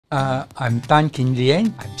I'm Tan Kin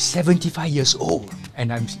Lian. I'm 75 years old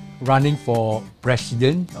and I'm running for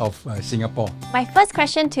President of Singapore. My first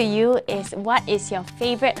question to you is, what is your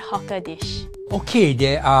favourite hawker dish? Okay,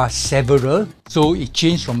 there are several, so it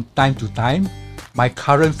changes from time to time. My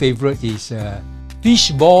current favourite is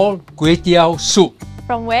fish ball kway teow soup.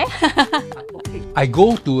 From where? I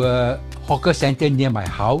go to a hawker centre near my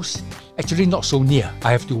house. Actually not so near.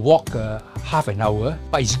 I have to walk half an hour,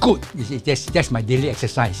 but it's good. That's my daily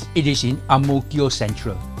exercise. It is in Ang Mo Kio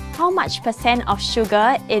Central. How much % of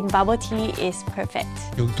sugar in bubble tea is perfect?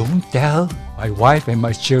 You don't tell my wife and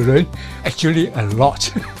my children. Actually a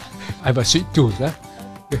lot. I have a sweet tooth.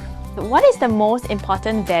 What is the most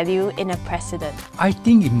important value in a president? I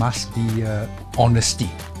think it must be honesty.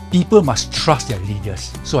 People must trust their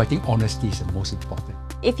leaders. So I think honesty is the most important.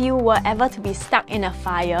 If you were ever to be stuck in a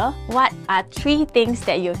fire, what are 3 things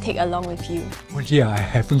that you'll take along with you? Well, yeah, I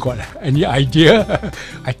haven't got any idea.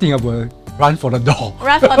 I think I will run for the door.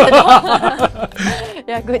 Run for the door?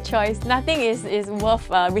 Yeah, good choice. Nothing is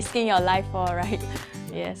worth risking your life for, right?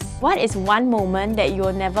 Yes. What is one moment that you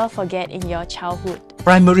will never forget in your childhood?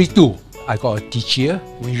 Primary 2, I got a teacher.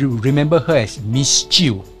 We remember her as Miss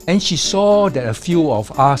Chew. And she saw that a few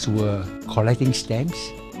of us were collecting stamps.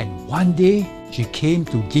 And one day, she came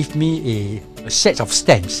to give me a set of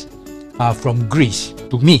stamps from Greece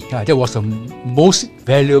to me. That was the most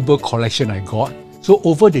valuable collection I got. So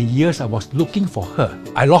over the years, I was looking for her.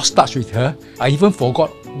 I lost touch with her. I even forgot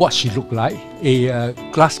what she looked like. A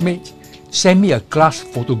classmate sent me a class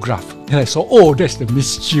photograph. And I saw, oh, that's the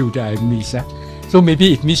Miss Chew that I miss. So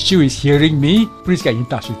maybe if Miss Chew is hearing me, please get in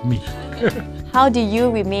touch with me. How do you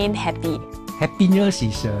remain happy? Happiness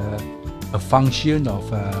is a function of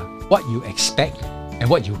what you expect and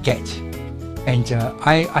what you get. And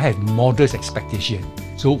I have modest expectation.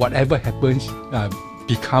 So whatever happens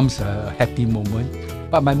becomes a happy moment.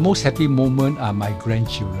 But my most happy moment are my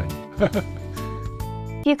grandchildren.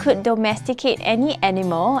 If you could domesticate any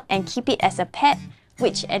animal and keep it as a pet,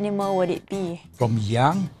 which animal would it be? From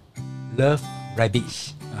young, love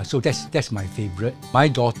rabbits. So that's my favorite. My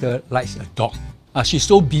daughter likes a dog. She's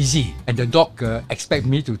so busy and the dog expects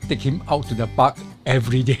me to take him out to the park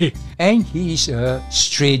every day. And he is a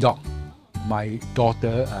stray dog. My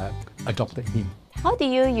daughter adopted him. How do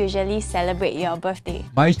you usually celebrate your birthday?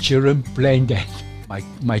 My children plan that.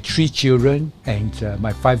 My 3 children and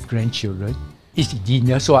my 5 grandchildren. It's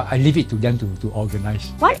dinner, so I leave it to them to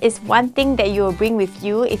organize. What is one thing that you will bring with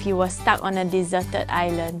you if you were stuck on a deserted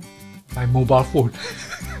island? My mobile phone.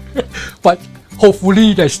 But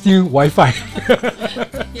hopefully there's still Wi-Fi.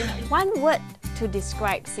 One word to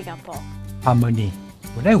describe Singapore. Harmony.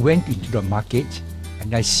 When I went into the market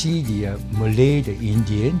and I see the Malay, the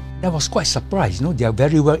Indian, I was quite surprised. They are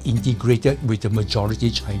very well integrated with the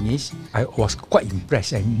majority Chinese. I was quite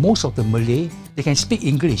impressed, and most of the Malay, they can speak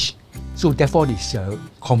English. So therefore this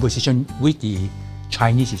conversation with the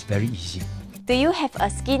Chinese is very easy. Do you have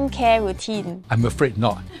a skincare routine? I'm afraid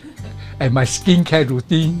not. And my skincare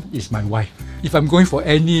routine is my wife. If I'm going for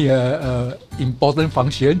any important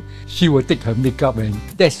function, she will take her makeup, and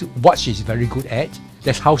that's what she's very good at.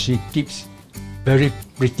 That's how she keeps very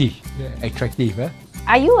pretty, attractive.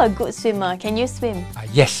 Are you a good swimmer? Can you swim?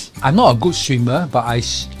 Yes. I'm not a good swimmer, but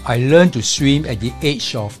I learned to swim at the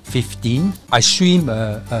age of 15. I swim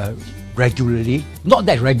regularly. Not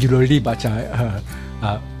that regularly, but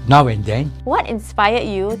now and then. What inspired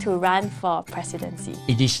you to run for presidency?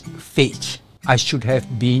 It is fate. I should have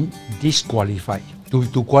been disqualified.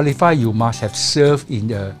 To qualify, you must have served in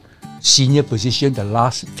the senior position the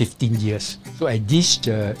last 15 years. So at this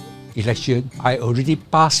election, I already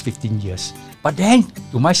passed 15 years. But then,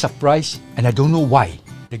 to my surprise, and I don't know why,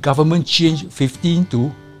 the government changed 15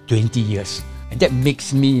 to 20 years. And that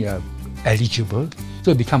makes me eligible.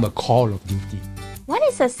 So it became a call of duty. What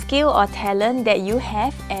is a skill or talent that you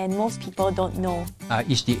have and most people don't know?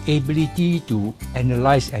 It's the ability to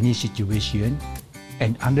analyze any situation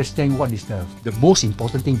and understand what is the most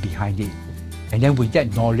important thing behind it. And then with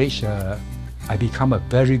that knowledge, I become a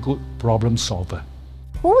very good problem solver.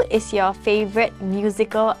 Who is your favorite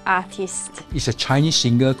musical artist? It's a Chinese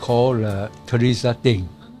singer called Teresa Deng.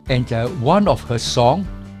 And one of her songs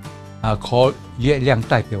called 月亮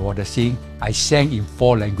代表我的心, I sang in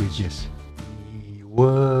 4 languages. 你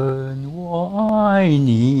问我爱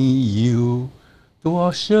你有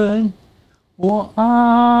多深，我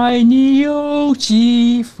爱你有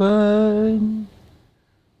几分，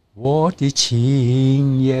我的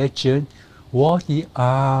情也真，我的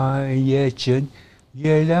爱也真，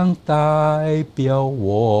月亮代表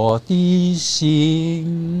我的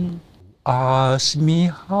心。Ask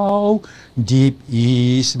me how deep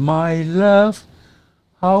is my love,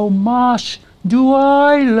 how much do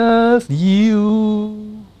I love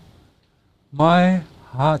you? My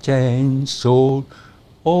heart and soul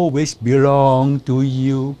always belong to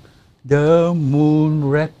you. The moon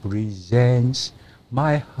represents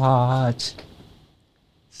my heart.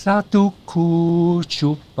 Satu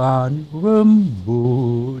kucupan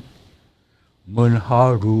rembut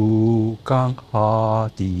mengharukan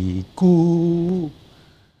hatiku.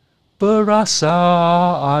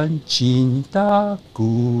 Perasaan cintaku,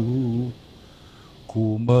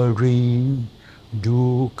 ku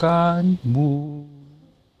merindukanmu.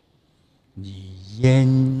 你眼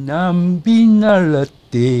南边那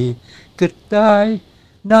letih ketai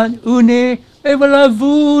nan une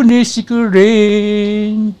evalavu ne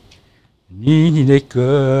sikurin. Ni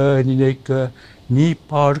neka ni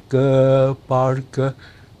parka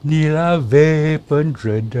ni lave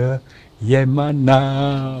penreda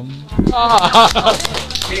yemanam.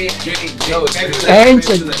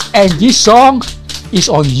 And this song is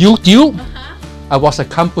on YouTube. I was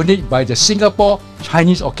accompanied by the Singapore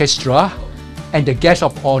Chinese Orchestra, and the guest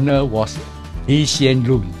of honor was Lee Hsien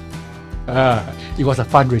Loong. It was a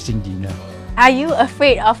fundraising dinner. Are you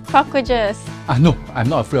afraid of cockroaches? No, I'm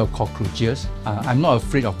not afraid of cockroaches. I'm not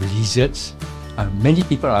afraid of lizards. Many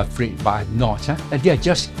people are afraid, but I'm not. They are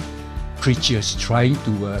just creatures trying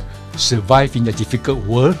to survive in a difficult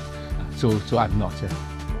world. So I'm not.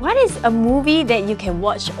 What is a movie that you can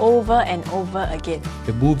watch over and over again?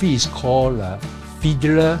 The movie is called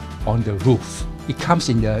Fiddler on the Roof. It comes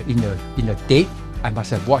in a tape. I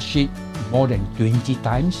must have watched it more than 20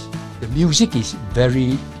 times. The music is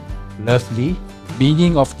very lovely.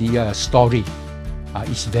 Meaning of the story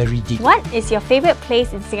is very deep. What is your favorite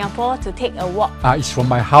place in Singapore to take a walk? It's from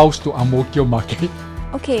my house to Ang Mo Kio Market.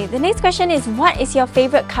 Okay, the next question is, what is your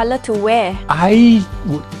favorite color to wear? I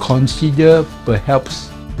would consider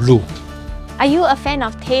perhaps blue. Are you a fan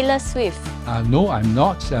of Taylor Swift? No, I'm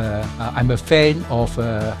not. I'm a fan of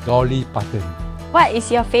Dolly Parton. What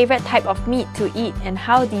is your favorite type of meat to eat and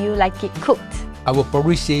how do you like it cooked? I would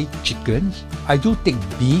probably say chicken. I do take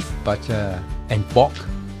beef and pork,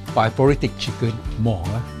 but I probably take chicken more.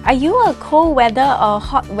 Are you a cold weather or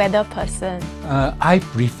hot weather person? I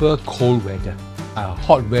prefer cold weather.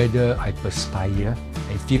 Hot weather, I perspire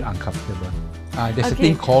and feel uncomfortable. There's a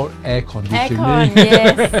thing called air conditioning. Aircon,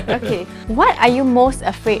 yes. Okay. What are you most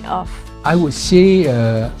afraid of? I would say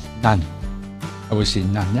none. I would say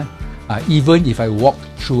none. Even if I walk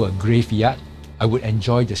through a graveyard, I would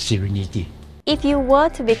enjoy the serenity. If you were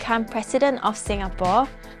to become President of Singapore,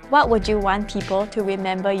 what would you want people to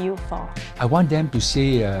remember you for? I want them to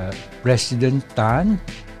say President Tan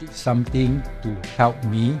did something to help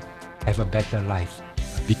me have a better life.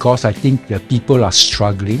 Because I think the people are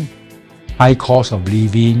struggling. High cost of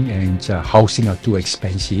living and housing are too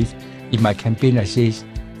expensive. In my campaign, I say,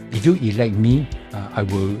 if you elect me, I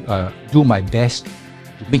will do my best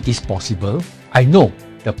to make this possible. I know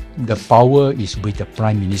the power is with the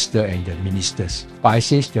Prime Minister and the ministers. But I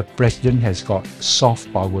say the President has got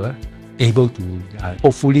soft power, able to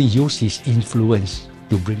hopefully use his influence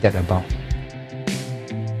to bring that about.